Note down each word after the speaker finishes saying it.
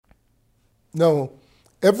Now,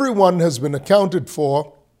 everyone has been accounted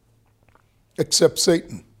for except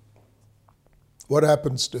Satan. What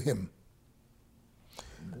happens to him?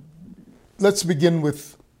 Let's begin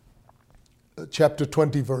with chapter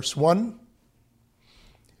 20, verse 1.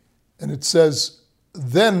 And it says,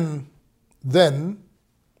 Then,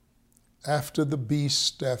 after the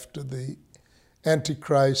beast, after the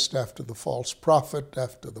Antichrist, after the false prophet,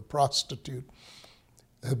 after the prostitute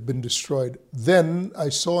have been destroyed, then I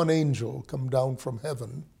saw an angel come down from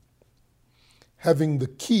heaven, having the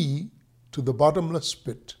key to the bottomless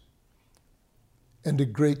pit and a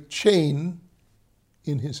great chain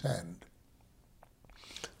in his hand.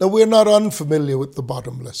 Now, we're not unfamiliar with the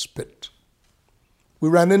bottomless pit. We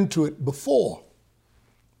ran into it before.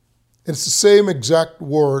 It's the same exact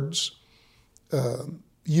words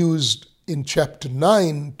used in chapter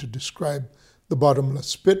 9 to describe the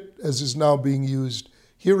bottomless pit, as is now being used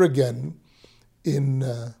here again in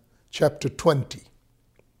chapter 20.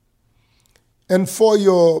 And for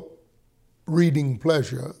your reading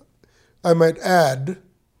pleasure, I might add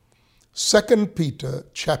 2 Peter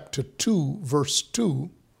chapter 2, verse 2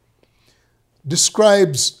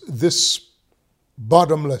 describes this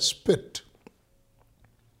bottomless pit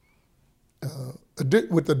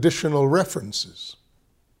with additional references.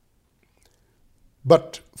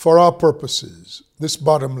 But for our purposes, this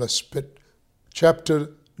bottomless pit,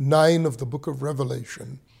 chapter 9 of the book of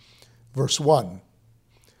Revelation, verse 1,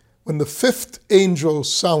 when the fifth angel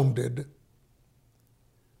sounded,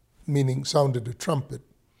 meaning sounded a trumpet,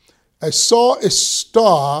 I saw a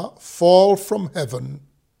star fall from heaven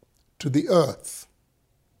to the earth,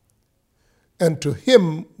 and to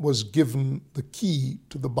him was given the key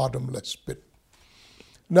to the bottomless pit.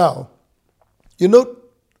 Now, you note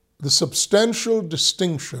the substantial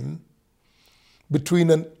distinction between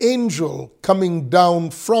an angel coming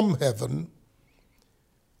down from heaven,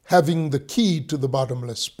 having the key to the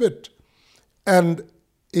bottomless pit, and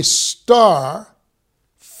a star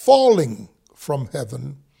falling from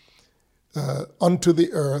heaven unto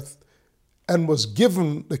the earth, and was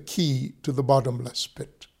given the key to the bottomless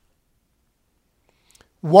pit.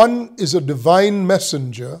 One is a divine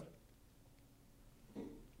messenger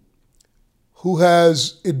who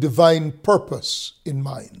has a divine purpose in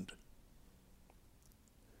mind.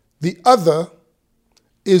 The other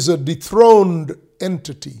is a dethroned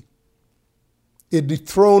entity, a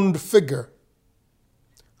dethroned figure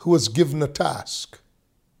who was given a task.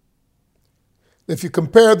 If you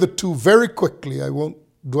compare the two very quickly, I won't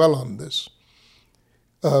dwell on this,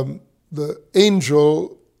 the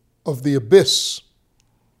angel of the abyss,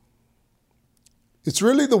 it's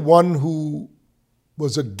really the one who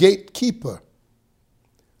was a gatekeeper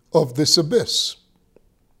of this abyss.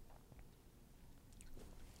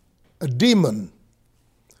 A demon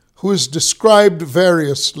who is described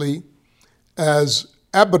variously as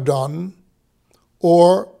Abaddon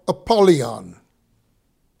or Apollyon.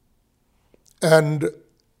 And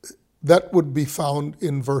that would be found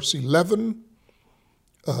in verse 11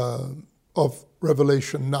 of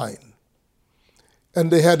Revelation 9. And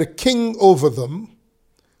they had a king over them,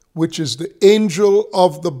 which is the angel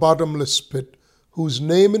of the bottomless pit, whose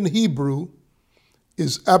name in Hebrew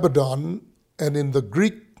is Abaddon, and in the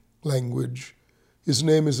Greek language, his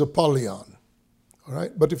name is Apollyon. All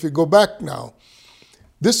right? But if you go back now,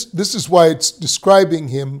 this is why it's describing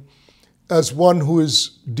him as one who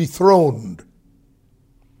is dethroned.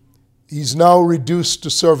 He's now reduced to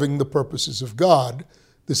serving the purposes of God.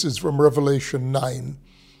 This is from Revelation 9.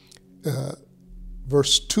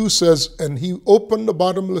 Verse 2 says, And he opened the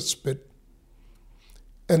bottomless pit,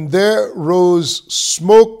 and there rose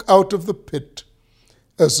smoke out of the pit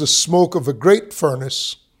as the smoke of a great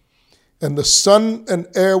furnace, and the sun and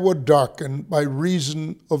air were darkened by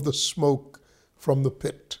reason of the smoke from the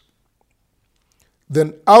pit.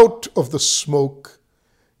 Then out of the smoke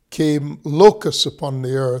came locusts upon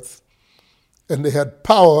the earth, and they had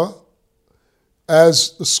power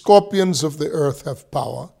as the scorpions of the earth have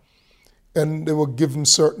power, and they were given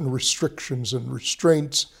certain restrictions and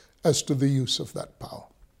restraints as to the use of that power.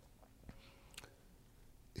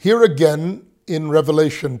 Here again in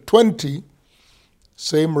Revelation 20,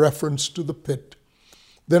 same reference to the pit.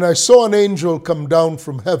 Then I saw an angel come down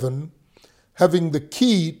from heaven, having the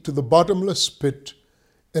key to the bottomless pit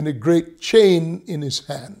and a great chain in his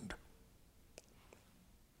hand.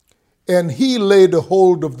 And he laid a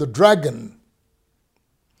hold of the dragon,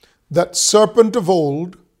 that serpent of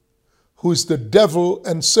old, who is the devil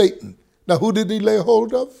and Satan. Now, who did he lay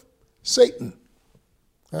hold of? Satan.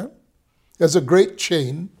 As a great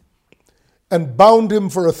chain, and bound him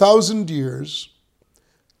for 1,000 years,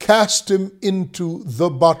 cast him into the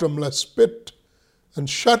bottomless pit, and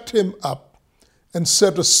shut him up, and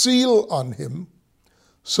set a seal on him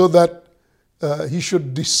so that he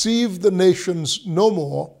should deceive the nations no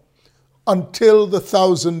more until the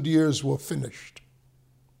 1,000 years were finished.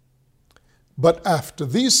 But after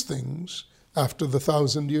these things, after the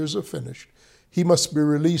 1,000 years are finished, he must be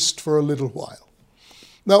released for a little while.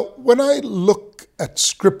 Now, when I look at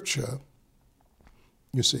Scripture,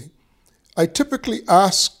 you see, I typically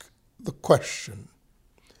ask the question,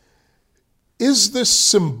 is this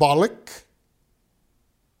symbolic?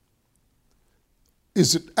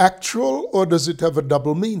 Is it actual, or does it have a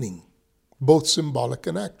double meaning, both symbolic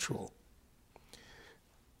and actual?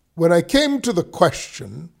 When I came to the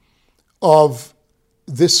question of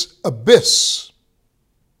this abyss,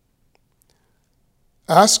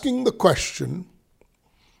 asking the question,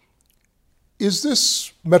 is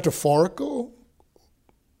this metaphorical?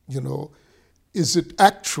 Is it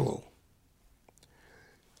actual?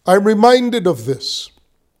 I'm reminded of this.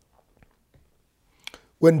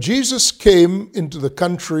 When Jesus came into the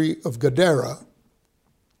country of Gadara,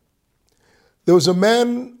 there was a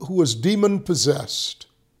man who was demon-possessed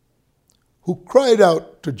who cried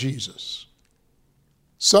out to Jesus,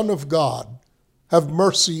 "Son of God, have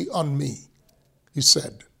mercy on me," he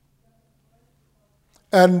said.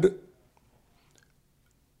 And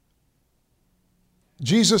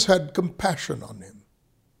Jesus had compassion on him.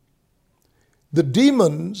 The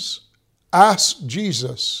demons asked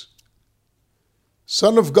Jesus,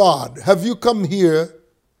 "Son of God, have you come here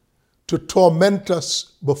to torment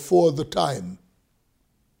us before the time?"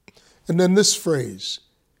 And then this phrase,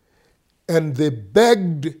 "And they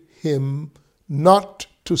begged him not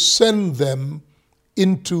to send them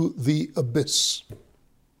into the abyss."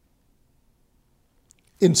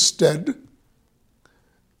 Instead,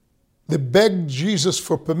 they begged Jesus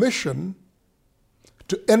for permission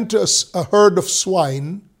to enter a herd of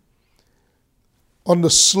swine on the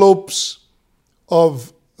slopes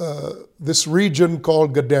of this region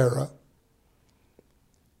called Gadara.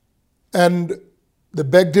 And they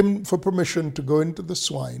begged him for permission to go into the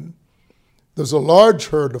swine. There's a large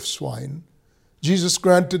herd of swine. Jesus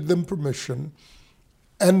granted them permission,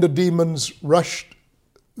 and the demons rushed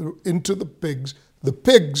into the pigs. The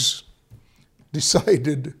pigs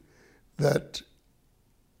decided that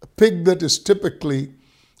a pig that is typically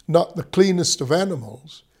not the cleanest of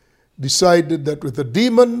animals decided that with a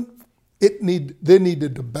demon, they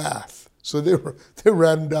needed a bath. So they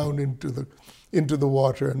ran down into the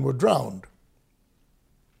water and were drowned.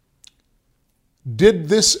 Did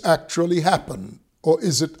this actually happen, or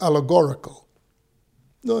is it allegorical?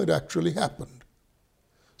 No, it actually happened.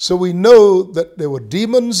 So we know that there were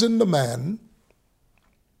demons in the man.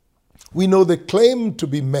 We know they claimed to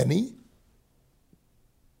be many.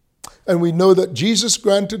 And we know that Jesus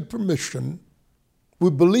granted permission. We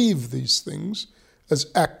believe these things as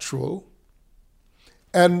actual.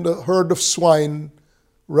 And a herd of swine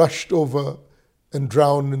rushed over and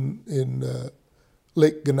drowned in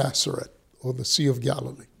Lake Gennesaret, or the Sea of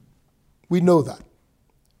Galilee. We know that.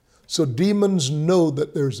 So demons know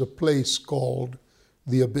that there's a place called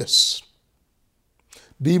the abyss.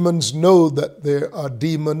 Demons know that there are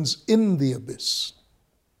demons in the abyss.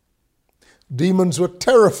 Demons were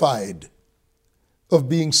terrified of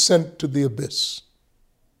being sent to the abyss,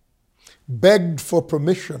 begged for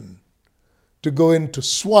permission to go into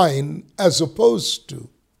swine as opposed to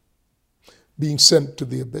being sent to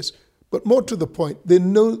the abyss. But more to the point, they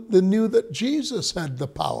knew that Jesus had the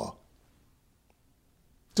power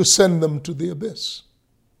to send them to the abyss.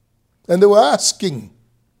 And they were asking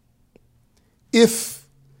if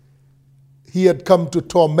he had come to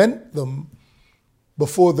torment them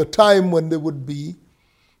before the time when they would be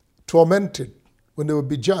tormented, when they would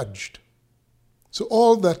be judged. So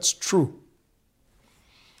all that's true.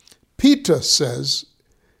 Peter says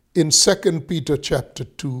in 2 Peter chapter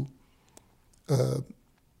 2,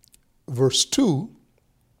 verse 2,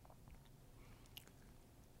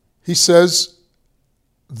 he says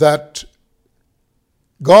that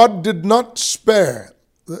God did not spare,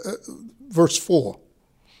 verse 4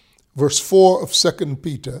 of 2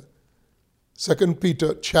 Peter, 2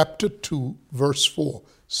 Peter chapter 2, verse 4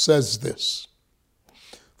 says this,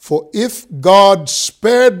 "For if God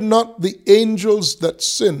spared not the angels that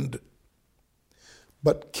sinned,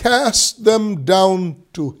 but cast them down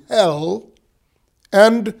to hell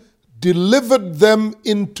and delivered them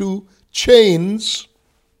into chains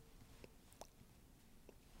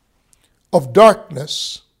of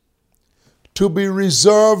darkness to be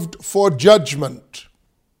reserved for judgment."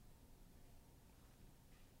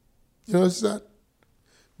 You notice that?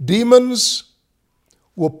 Demons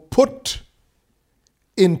were put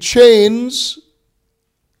in chains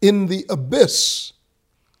in the abyss.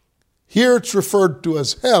 Here it's referred to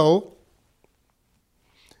as hell.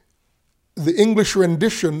 The English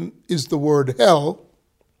rendition is the word hell.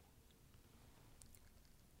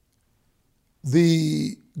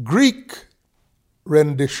 The Greek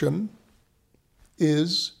rendition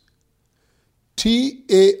is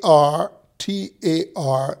Tartaroo.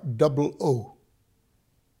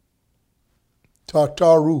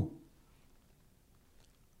 Tartaru.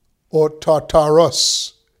 Or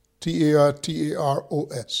Tartarus.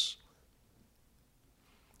 Tartaros.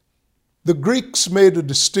 The Greeks made a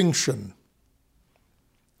distinction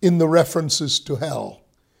in the references to hell,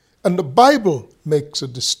 and the Bible makes a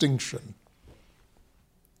distinction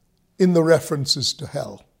in the references to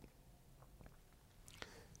hell.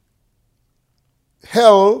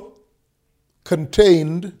 Hell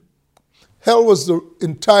was the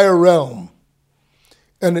entire realm,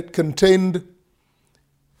 and it contained,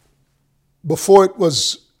 before it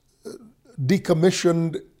was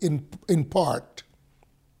decommissioned in part,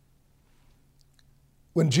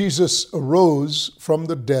 when Jesus arose from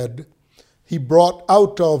the dead, he brought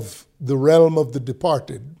out of the realm of the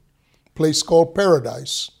departed, a place called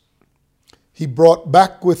paradise. He brought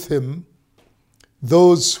back with him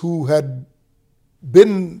those who had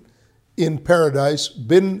been in paradise,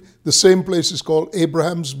 been the same place is called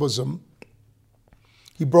Abraham's bosom.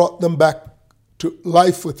 He brought them back to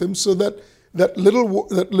life with him, so that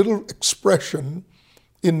little expression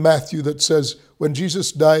in Matthew that says, when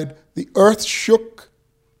Jesus died, the earth shook,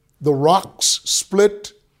 the rocks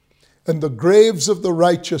split, and the graves of the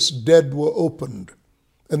righteous dead were opened.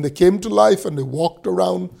 And they came to life and they walked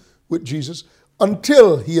around with Jesus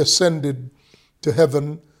until he ascended to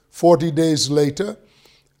heaven 40 days later,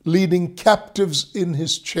 leading captives in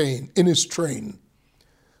his train.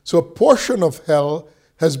 So a portion of hell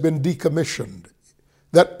has been decommissioned.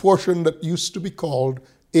 That portion that used to be called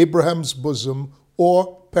Abraham's bosom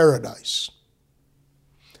or paradise.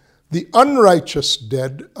 The unrighteous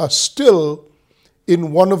dead are still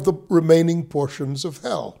in one of the remaining portions of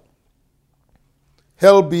hell.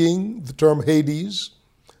 Hell being the term Hades,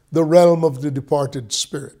 the realm of the departed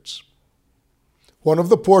spirits. One of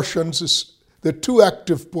the portions is, there are two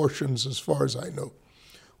active portions as far as I know.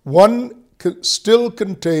 One still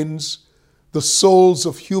contains the souls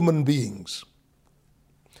of human beings.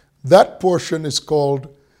 That portion is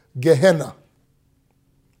called Gehenna.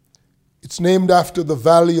 It's named after the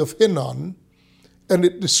valley of Hinnom, and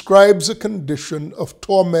it describes a condition of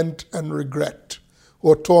torment and regret,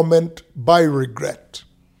 or torment by regret.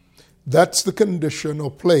 That's the condition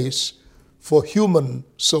or place for human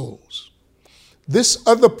souls. This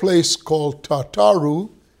other place called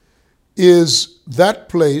Tartaru is that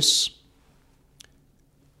place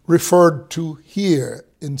referred to here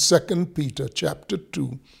in 2 Peter chapter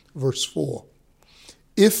 2, verse 4.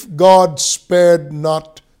 If God spared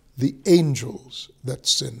not the angels that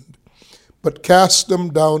sinned, but cast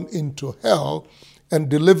them down into hell and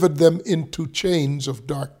delivered them into chains of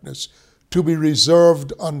darkness to be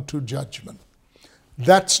reserved unto judgment.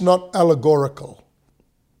 That's not allegorical.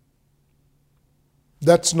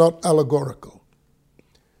 That's not allegorical.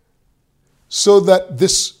 So that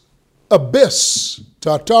this abyss,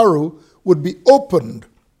 Tartaru, would be opened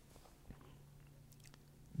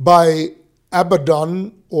by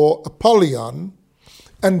Abaddon or Apollyon,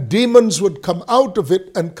 and demons would come out of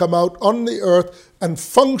it and come out on the earth and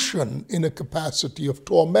function in a capacity of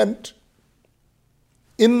torment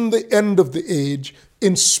in the end of the age,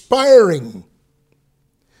 inspiring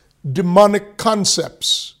demonic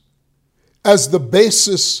concepts as the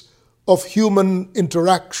basis of human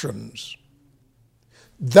interactions.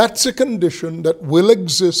 That's a condition that will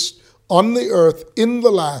exist on the earth in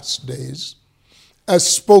the last days, as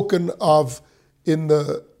spoken of in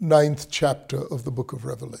the 9th chapter of the book of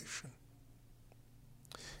Revelation.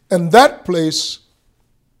 And that place,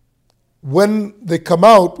 when they come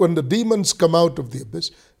out, when the demons come out of the abyss,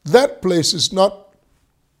 that place is not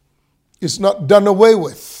done away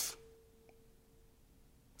with.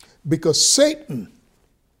 Because Satan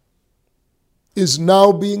is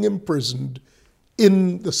now being imprisoned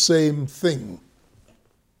in the same thing.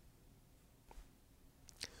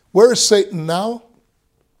 Where is Satan now?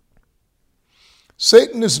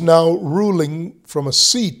 Satan is now ruling from a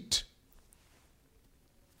seat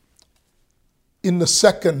in the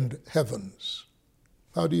second heavens.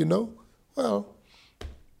 How do you know? Well,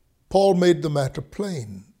 Paul made the matter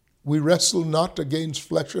plain. We wrestle not against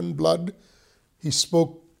flesh and blood. He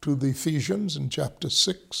spoke to the Ephesians in chapter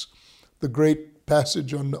 6, the great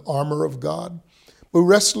passage on the armor of God. We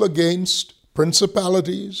wrestle against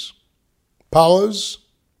principalities, powers,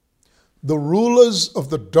 the rulers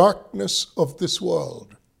of the darkness of this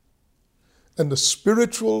world, and the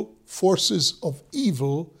spiritual forces of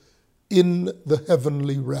evil in the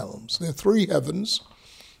heavenly realms. There are three heavens,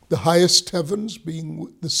 the highest heavens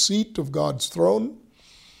being the seat of God's throne,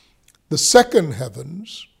 the second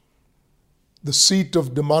heavens, the seat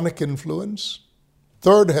of demonic influence,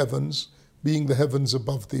 third heavens being the heavens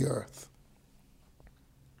above the earth.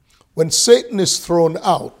 When Satan is thrown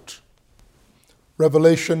out,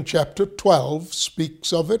 Revelation chapter 12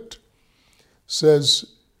 speaks of it, says,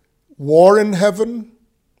 war in heaven,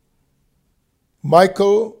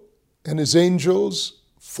 Michael and his angels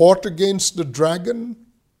fought against the dragon,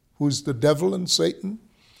 who is the devil and Satan,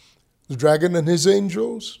 the dragon and his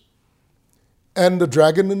angels, and the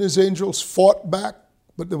dragon and his angels fought back,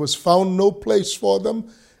 but there was found no place for them,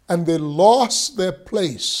 and they lost their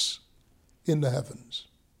place in the heavens.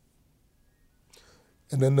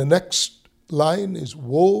 And then the next line is,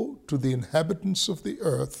 woe to the inhabitants of the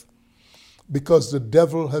earth, because the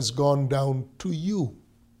devil has gone down to you.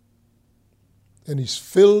 And he's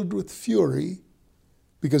filled with fury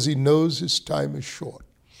because he knows his time is short.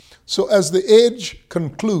 So as the age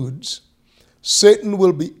concludes, Satan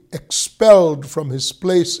will be expelled from his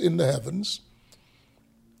place in the heavens.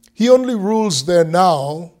 He only rules there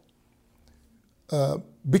now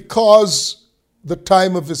because the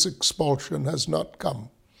time of his expulsion has not come.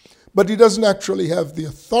 But he doesn't actually have the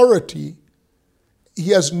authority. He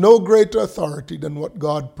has no greater authority than what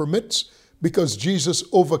God permits, because Jesus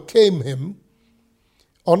overcame him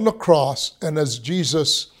on the cross, and as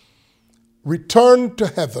Jesus returned to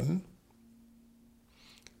heaven,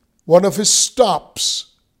 one of his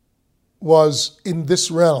stops was in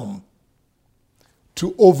this realm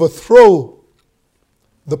to overthrow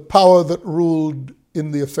the power that ruled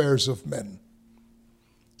in the affairs of men.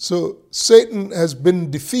 So Satan has been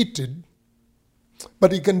defeated,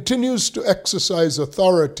 but he continues to exercise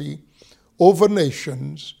authority over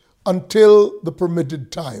nations until the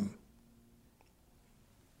permitted time.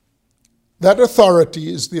 That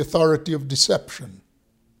authority is the authority of deception.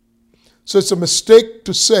 So it's a mistake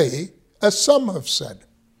to say, as some have said,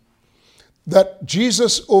 that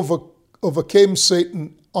Jesus overcame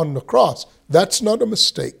Satan on the cross. That's not a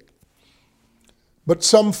mistake. But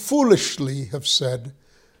some foolishly have said,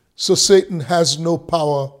 so Satan has no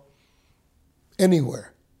power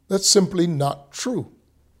anywhere. That's simply not true.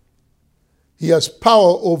 He has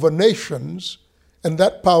power over nations, and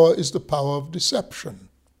that power is the power of deception.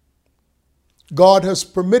 God has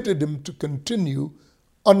permitted him to continue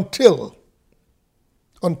until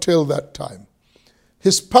that time.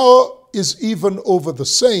 His power is even over the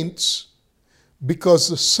saints, because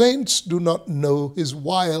the saints do not know his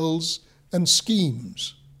wiles and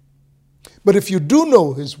schemes. But if you do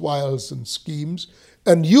know his wiles and schemes,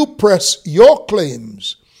 and you press your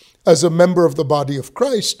claims as a member of the body of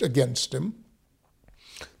Christ against him,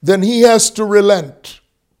 then he has to relent.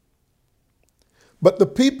 But the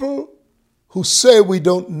people who say we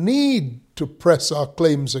don't need to press our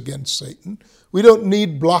claims against Satan, we don't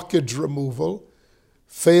need blockage removal,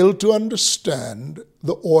 fail to understand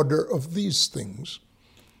the order of these things.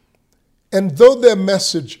 And though their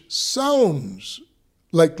message sounds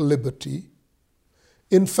like liberty,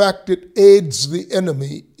 in fact, it aids the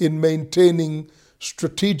enemy in maintaining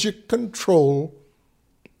strategic control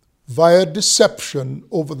via deception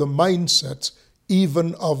over the mindsets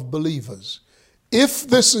even of believers. If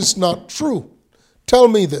this is not true, tell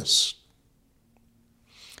me this.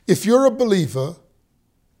 If you're a believer,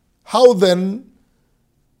 how then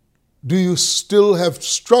do you still have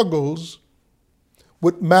struggles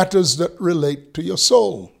with matters that relate to your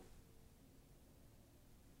soul?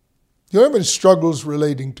 You don't have any struggles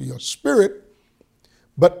relating to your spirit,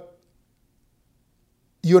 but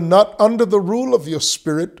you're not under the rule of your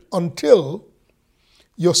spirit until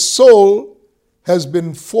your soul has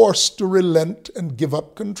been forced to relent and give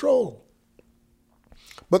up control.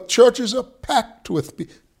 But churches are packed with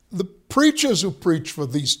people. The preachers who preach for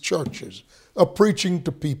these churches are preaching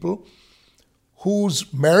to people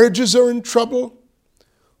whose marriages are in trouble,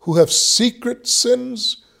 who have secret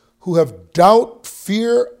sins, who have doubt,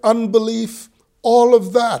 fear, unbelief, all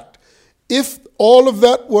of that. If all of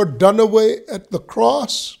that were done away at the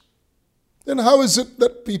cross, then how is it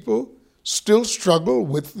that people still struggle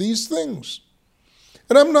with these things?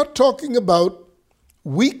 And I'm not talking about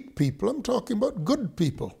weak people, I'm talking about good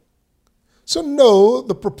people. So no,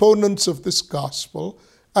 the proponents of this gospel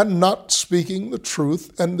are not speaking the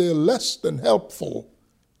truth, and they're less than helpful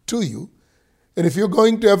to you. And if you're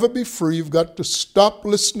going to ever be free, you've got to stop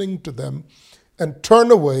listening to them and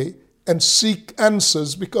turn away and seek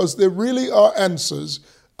answers, because there really are answers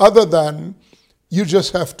other than you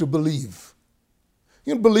just have to believe.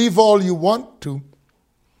 You can believe all you want to,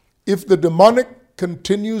 if the demonic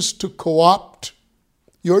continues to co-opt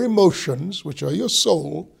your emotions, which are your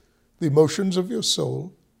soul, the emotions of your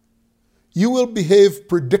soul, you will behave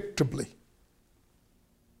predictably.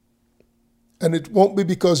 And it won't be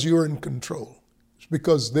because you're in control. It's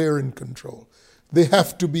because they're in control. They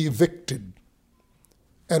have to be evicted.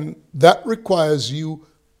 And that requires you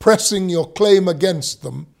pressing your claim against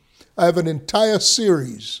them. I have an entire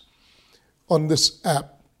series on this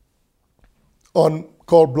app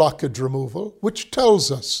called blockage removal, which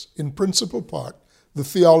tells us, in principal part, the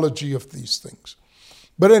theology of these things.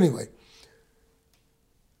 But anyway,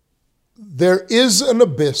 there is an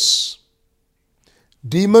abyss.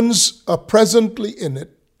 Demons are presently in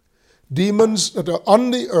it. Demons that are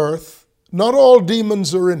on the earth, not all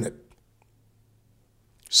demons are in it.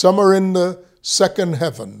 Some are in the second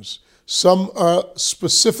heavens. Some are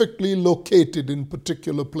specifically located in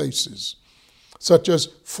particular places, such as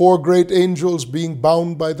 4 great angels being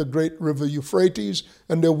bound by the great river Euphrates,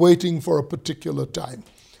 and they're waiting for a particular time.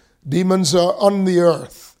 Demons are on the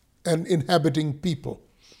earth and inhabiting people.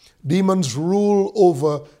 Demons rule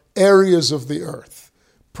over areas of the earth.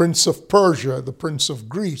 Prince of Persia, the Prince of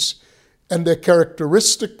Greece, and their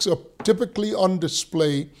characteristics are typically on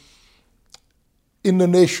display in the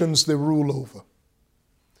nations they rule over.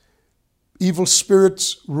 Evil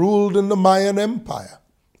spirits ruled in the Mayan Empire.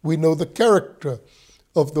 We know the character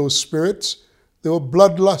of those spirits. They were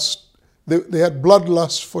bloodlust. They had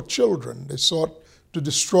bloodlust for children. They sought to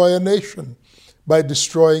destroy a nation by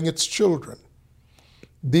destroying its children.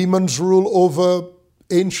 Demons rule over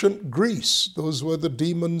ancient Greece. Those were the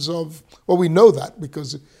demons of, well, we know that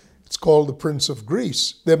because it's called the Prince of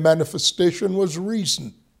Greece. Their manifestation was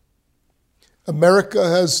reason. America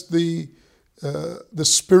has the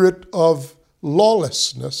spirit of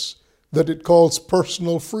lawlessness that it calls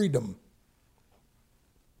personal freedom.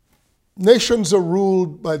 Nations are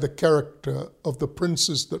ruled by the character of the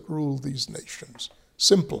princes that rule these nations.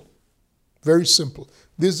 Simple. Very simple.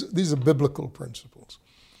 These are biblical principles.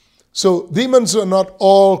 So demons are not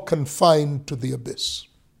all confined to the abyss.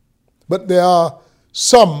 But there are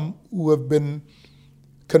some who have been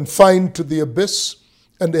confined to the abyss,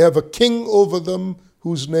 and they have a king over them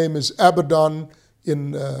whose name is Abaddon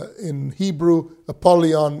in Hebrew,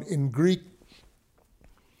 Apollyon in Greek.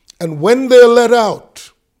 And when they're let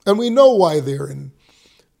out, and we know why they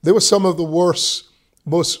were some of the worst,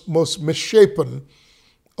 most misshapen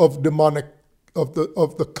of demonic, of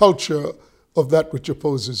the culture of that which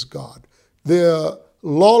opposes God. They're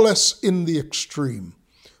lawless in the extreme.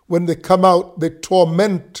 When they come out, they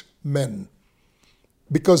torment men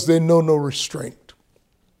because they know no restraint.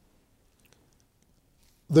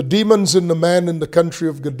 The demons in the man in the country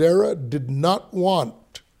of Gadara did not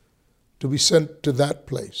want to be sent to that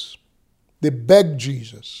place. They begged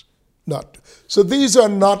Jesus not to. So these are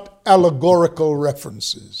not allegorical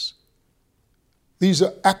references. These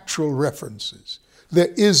are actual references.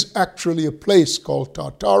 There is actually a place called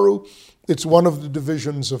Tartaru. It's one of the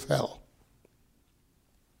divisions of hell.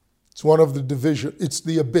 It's one of the divisions. It's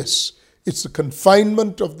the abyss. It's the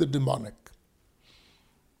confinement of the demonic.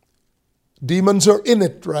 Demons are in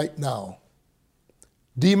it right now.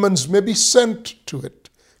 Demons may be sent to it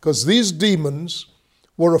because these demons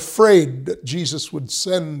were afraid that Jesus would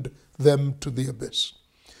send them to the abyss.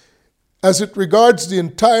 As it regards the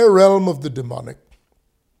entire realm of the demonic,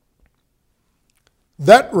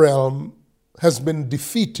 that realm has been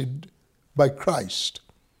defeated by Christ.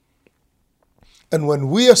 And when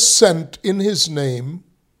we are sent in his name,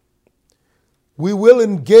 we will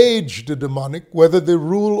engage the demonic, whether they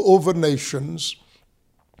rule over nations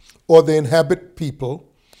or they inhabit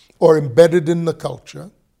people or embedded in the culture.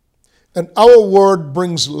 And our word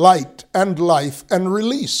brings light and life and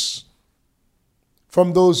release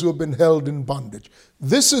from those who have been held in bondage.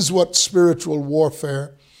 This is what spiritual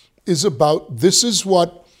warfare is about. This is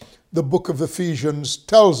what the book of Ephesians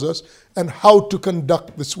tells us and how to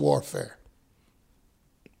conduct this warfare.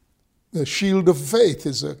 The shield of faith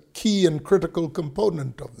is a key and critical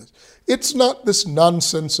component of this. It's not this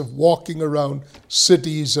nonsense of walking around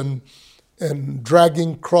cities and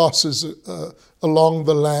dragging crosses along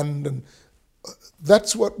the land. And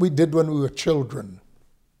that's what we did when we were children.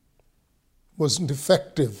 It wasn't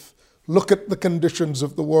effective. Look at the conditions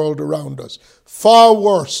of the world around us. Far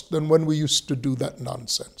worse than when we used to do that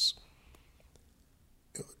nonsense.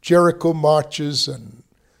 Jericho marches, and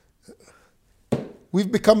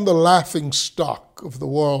we've become the laughing stock of the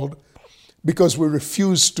world because we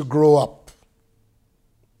refuse to grow up.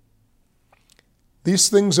 These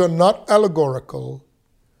things are not allegorical.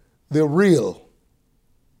 They're real.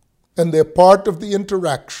 And they're part of the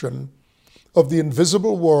interaction of the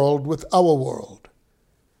invisible world with our world.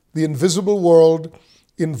 The invisible world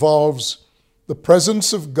involves the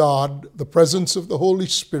presence of God, the presence of the Holy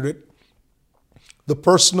Spirit, the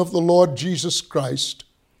person of the Lord Jesus Christ.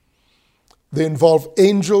 They involve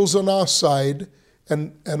angels on our side,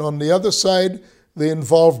 and on the other side, they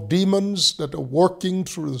involve demons that are working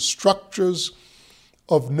through the structures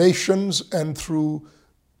of nations and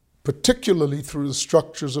particularly through the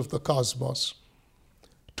structures of the cosmos,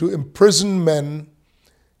 to imprison men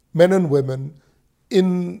and women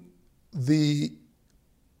in the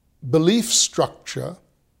belief structure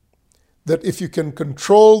that if you can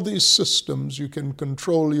control these systems, you can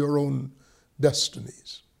control your own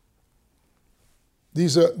destinies.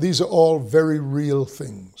 These are all very real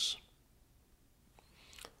things.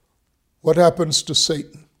 What happens to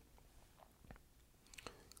Satan?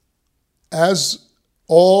 As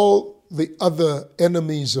all the other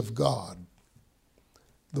enemies of God,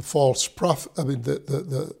 the false prophet,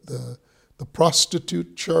 the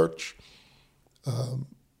prostitute church,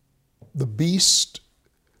 the beast,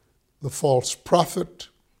 the false prophet,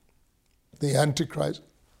 the Antichrist,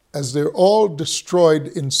 as they're all destroyed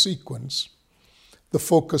in sequence, the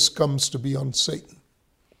focus comes to be on Satan.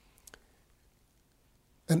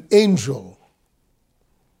 An angel,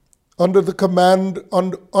 under the command,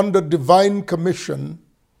 under divine commission,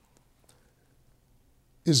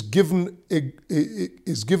 is given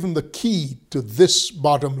the key to this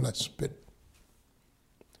bottomless pit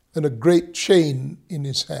and a great chain in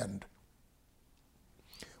his hand.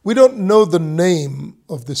 We don't know the name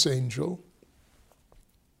of this angel.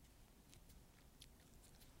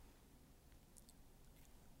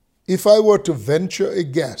 If I were to venture a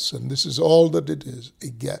guess, and this is all that it is, a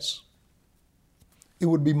guess, it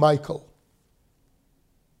would be Michael.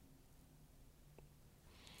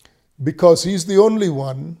 Because he's the only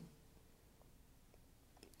one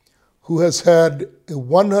who has had a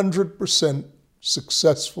 100%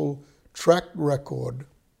 successful track record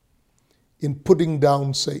in putting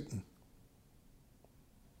down Satan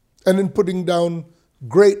and in putting down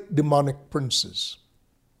great demonic princes.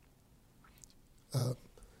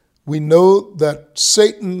 We know that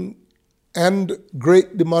Satan and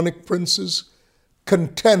great demonic princes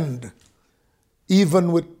contend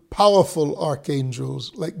even with powerful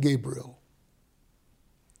archangels like Gabriel.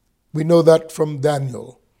 We know that from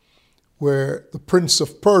Daniel, where the prince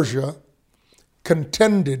of Persia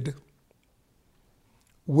contended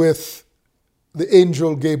with the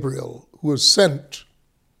angel Gabriel, who was sent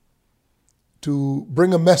to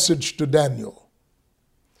bring a message to Daniel.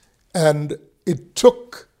 And it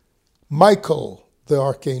took Michael, the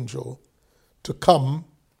archangel, to come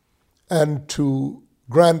and to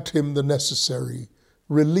grant him the necessary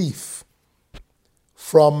relief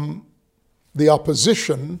from the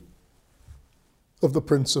opposition of the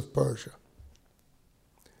Prince of Persia.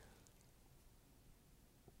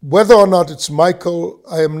 Whether or not it's Michael,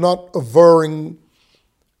 I am not averring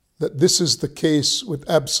that this is the case with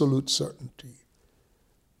absolute certainty.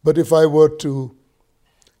 But if I were to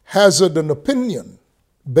hazard an opinion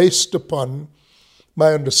based upon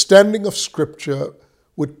my understanding of Scripture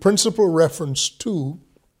with principal reference to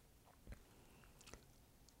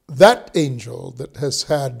that angel that has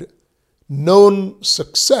had known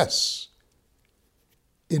success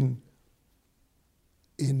in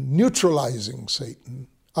neutralizing Satan,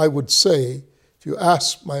 I would say, if you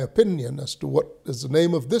ask my opinion as to what is the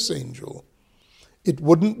name of this angel, it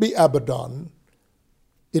wouldn't be Abaddon,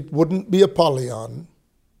 it wouldn't be Apollyon.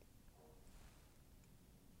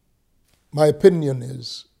 My opinion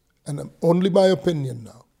is, and only my opinion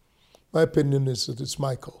now, my opinion is that it's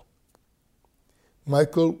Michael.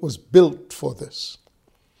 Michael was built for this.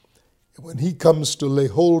 When he comes to lay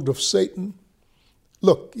hold of Satan,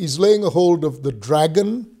 look, he's laying a hold of the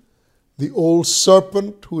dragon, the old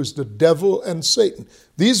serpent, who is the devil and Satan.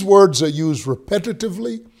 These words are used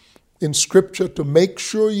repetitively in Scripture to make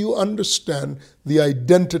sure you understand the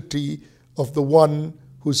identity of the one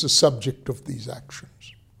who's the subject of these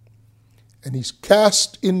actions. And he's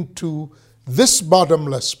cast into this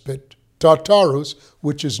bottomless pit, Tartarus,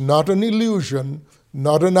 which is not an illusion,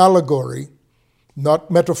 not an allegory,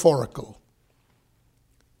 not metaphorical,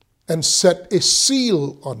 and set a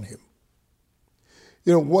seal on him.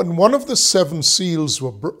 You know, when one of the 7 seals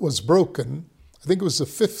was broken, I think it was the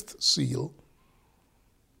 5th seal,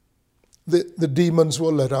 the demons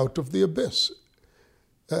were let out of the abyss.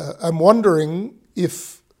 I'm wondering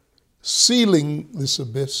if sealing this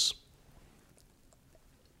abyss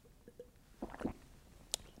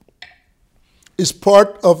is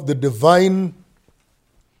part of the divine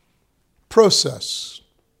process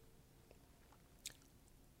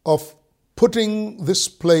of putting this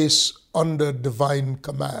place under divine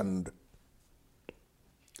command.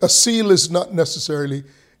 A seal is not necessarily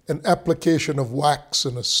an application of wax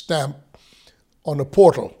and a stamp on a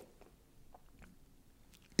portal.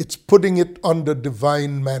 It's putting it under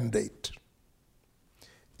divine mandate.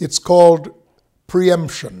 It's called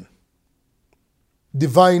preemption,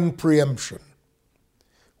 divine preemption,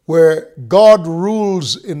 where God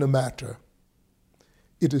rules in a matter.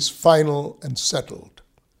 It is final and settled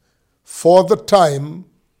for the time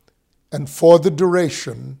and for the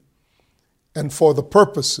duration and for the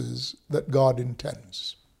purposes that God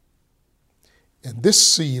intends. And this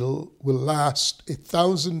seal will last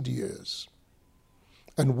 1,000 years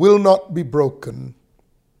and will not be broken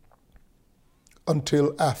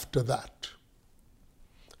until after that.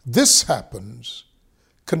 This happens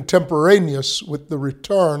contemporaneous with the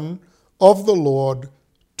return of the Lord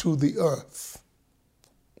to the earth.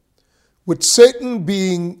 With Satan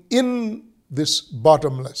being in this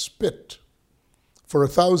bottomless pit for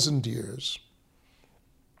 1,000 years,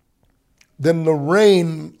 then the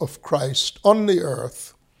reign of Christ on the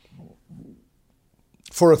earth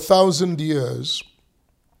for 1,000 years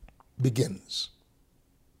begins.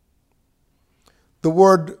 The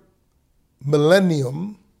word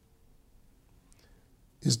millennium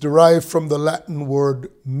is derived from the Latin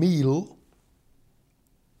word mille,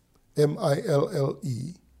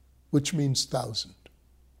 M-I-L-L-E, which means 1,000.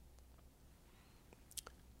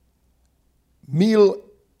 Mille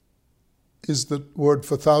is the word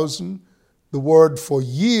for 1,000. The word for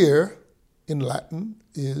year in Latin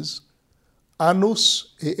is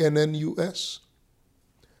annus, A-N-N-U-S.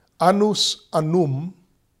 Annus annum,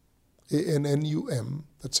 A-N-N-U-M.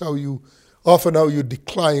 That's how you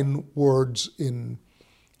decline words in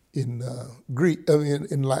Greek,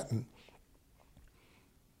 in Latin.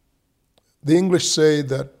 The English say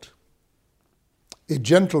that a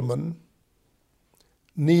gentleman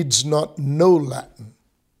needs not know Latin,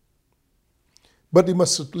 but he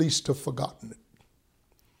must at least have forgotten it.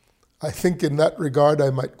 I think in that regard I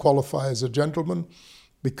might qualify as a gentleman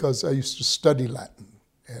because I used to study Latin,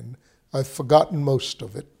 and I've forgotten most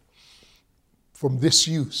of it from this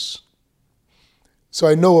use. So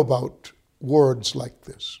I know about words like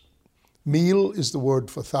this. Mille is the word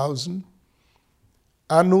for 1,000.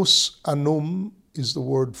 Annus annum is the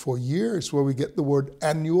word for year. It's where we get the word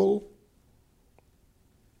annual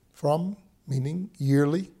from, meaning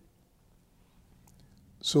yearly.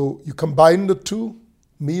 So you combine the two,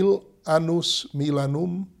 mille annus,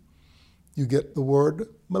 millennium, you get the word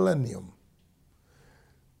millennium.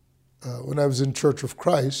 When I was in Church of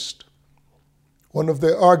Christ, one of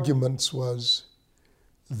their arguments was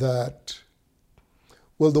that,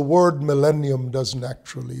 well, the word millennium doesn't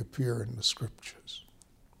actually appear in the scriptures.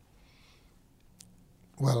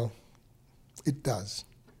 Well, it does.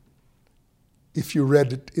 If you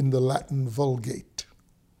read it in the Latin Vulgate,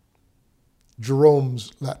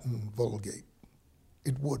 Jerome's Latin Vulgate,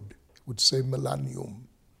 it would say millennium,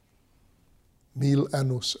 mille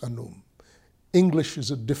annus annum. English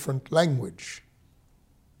is a different language,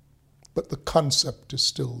 but the concept is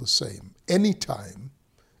still the same. Anytime,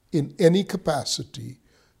 in any capacity,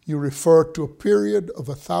 you refer to a period of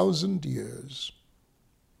 1,000 years,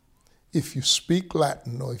 if you speak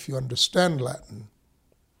Latin or if you understand Latin,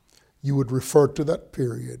 you would refer to that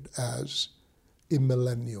period as a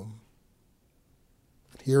millennium.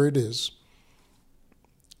 Here it is.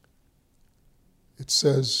 It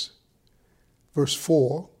says, verse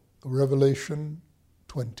 4, Revelation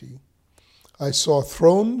 20, I saw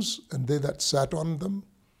thrones, and they that sat on them.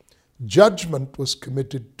 Judgment was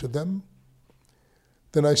committed to them.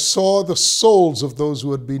 Then I saw the souls of those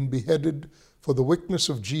who had been beheaded for the witness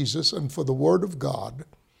of Jesus and for the word of God,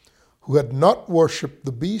 who had not worshipped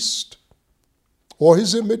the beast or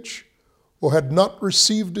his image, or had not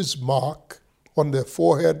received his mark on their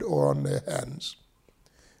forehead or on their hands.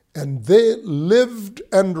 And they lived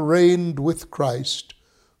and reigned with Christ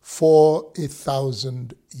for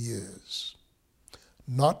 1,000 years.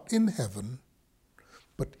 Not in heaven,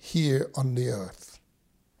 but here on the earth.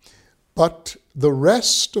 But the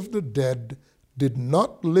rest of the dead did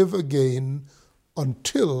not live again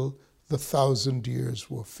until the 1,000 years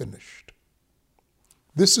were finished.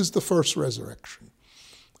 This is the first resurrection.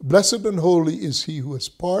 Blessed and holy is he who is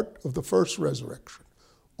part of the first resurrection.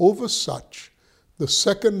 Over such, the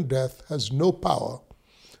second death has no power,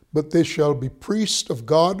 but they shall be priests of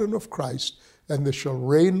God and of Christ, and they shall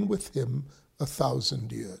reign with him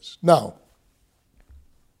 1,000 years. Now,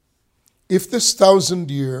 if this 1,000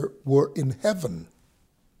 year were in heaven,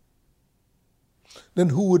 then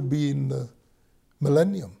who would be in the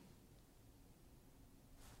millennium?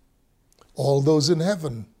 All those in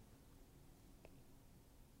heaven.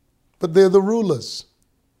 But they're the rulers.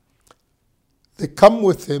 They come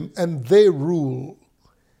with him and they rule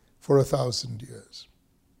for 1,000 years.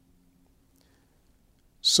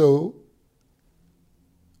 So,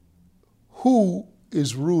 who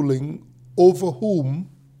is ruling over whom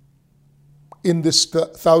in this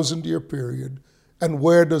 1,000-year period, and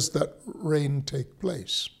where does that reign take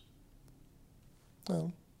place?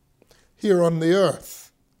 Well, here on the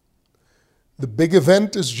earth. The big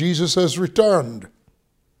event is Jesus has returned.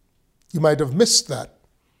 You might have missed that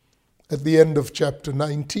at the end of chapter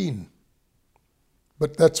 19.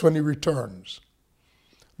 But that's when he returns.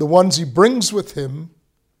 The ones he brings with him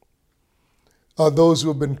are those who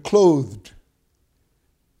have been clothed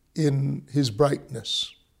in his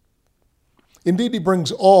brightness. Indeed, he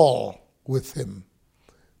brings all with him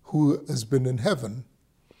who has been in heaven,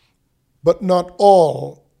 but not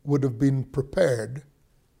all would have been prepared,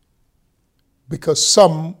 because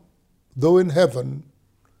some, though in heaven,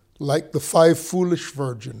 like the 5 foolish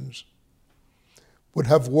virgins, would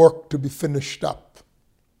have work to be finished up.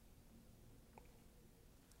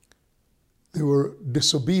 They were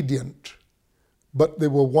disobedient, but they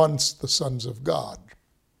were once the sons of God.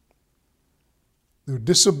 Their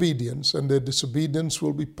disobedience, and their disobedience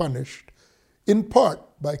will be punished, in part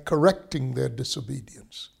by correcting their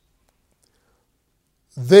disobedience.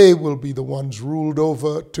 They will be the ones ruled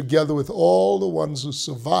over, together with all the ones who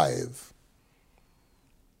survive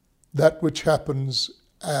that which happens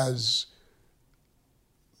as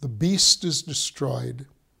the beast is destroyed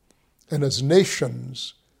and as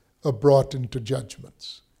nations are brought into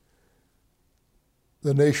judgments.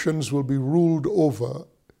 The nations will be ruled over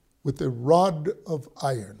with a rod of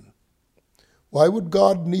iron. Why would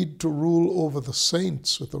God need to rule over the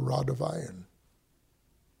saints with a rod of iron?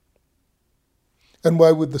 And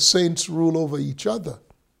why would the saints rule over each other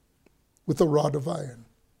with a rod of iron?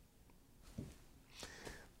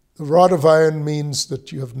 The rod of iron means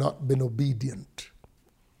that you have not been obedient.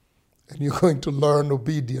 And you're going to learn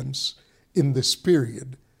obedience in this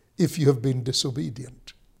period if you have been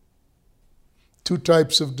disobedient. 2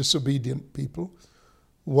 types of disobedient people.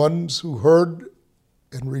 Ones who heard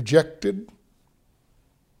and rejected,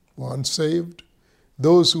 were unsaved.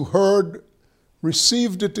 Those who heard,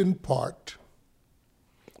 received it in part,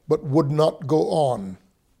 but would not go on.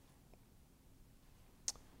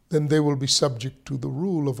 Then they will be subject to the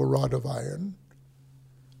rule of a rod of iron,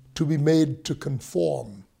 to be made to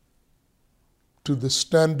conform to the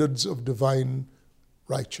standards of divine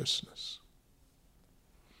righteousness.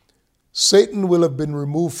 Satan will have been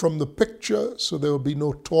removed from the picture, so there will be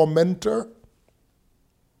no tormentor,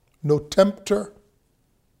 no tempter,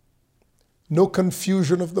 no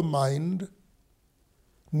confusion of the mind,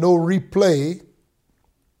 no replay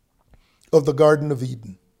of the Garden of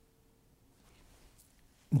Eden.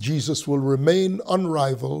 Jesus will remain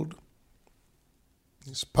unrivaled in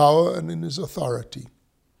his power and in his authority.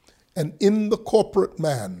 And in the corporate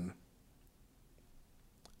man,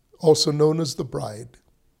 also known as the bride,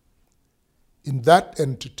 in that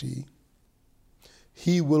entity,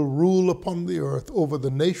 he will rule upon the earth over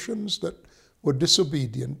the nations that were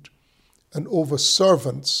disobedient and over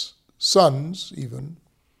servants, sons even,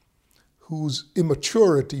 whose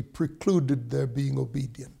immaturity precluded their being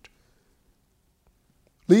obedient.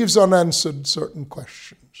 Leaves unanswered certain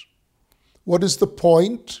questions. What is the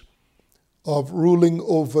point of ruling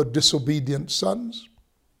over disobedient sons?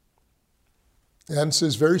 The answer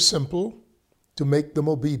is very simple: to make them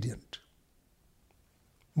obedient.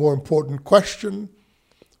 More important question: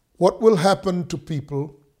 what will happen to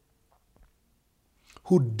people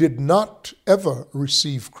who did not ever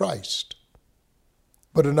receive Christ,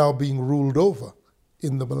 but are now being ruled over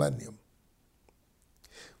in the millennium?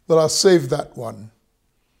 Well, I'll save that one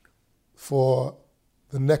for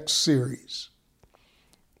the next series,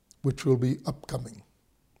 which will be upcoming.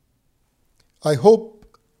 I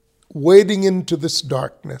hope, wading into this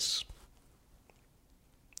darkness,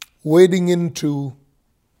 wading into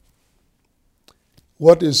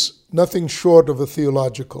what is nothing short of a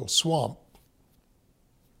theological swamp,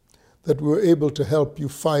 that we're able to help you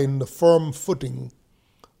find the firm footing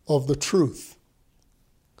of the truth,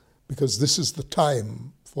 because this is the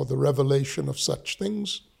time for the revelation of such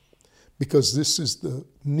things, because this is the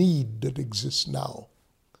need that exists now,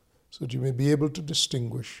 so that you may be able to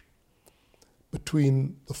distinguish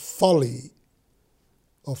between the folly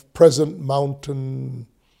of present mountain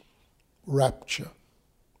rapture,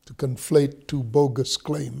 to conflate 2 bogus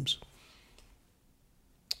claims,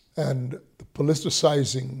 and the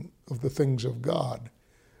politicizing of the things of God,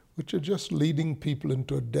 which are just leading people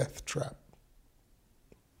into a death trap.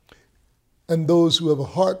 And those who have a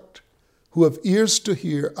heart, who have ears to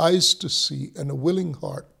hear, eyes to see, and a willing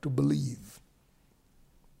heart to believe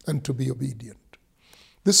and to be obedient.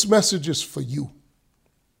 This message is for you,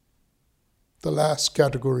 the last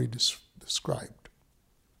category described.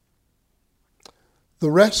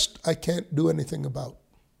 The rest I can't do anything about.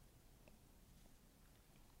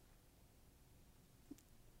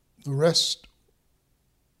 The rest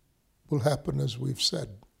will happen as we've said,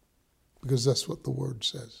 because that's what the Word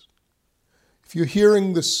says. If you're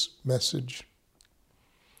hearing this message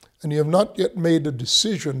and you have not yet made a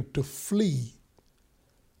decision to flee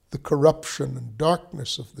the corruption and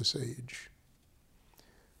darkness of this age,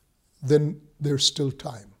 then there's still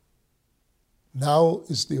time. Now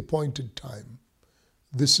is the appointed time.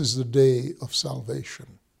 This is the day of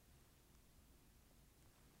salvation.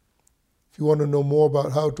 If you want to know more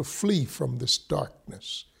about how to flee from this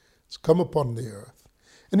darkness that's come upon the earth,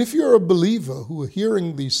 and if you're a believer who are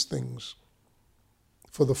hearing these things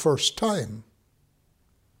for the first time,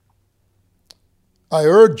 I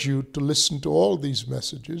urge you to listen to all these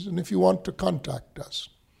messages, and if you want to contact us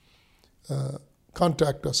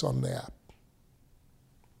on the app.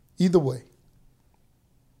 Either way,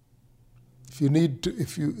 if you need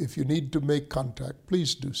to make contact,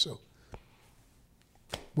 please do so.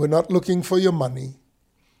 We're not looking for your money.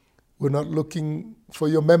 We're not looking for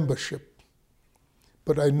your membership.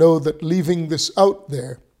 But I know that leaving this out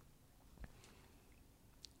there,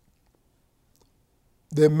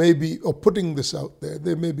 there may be, or putting this out there,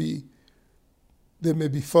 there may be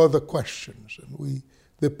further questions, and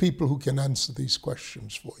there are people who can answer these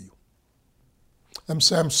questions for you. I'm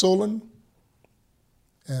Sam Solon,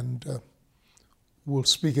 and we'll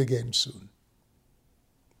speak again soon.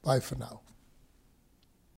 Bye for now.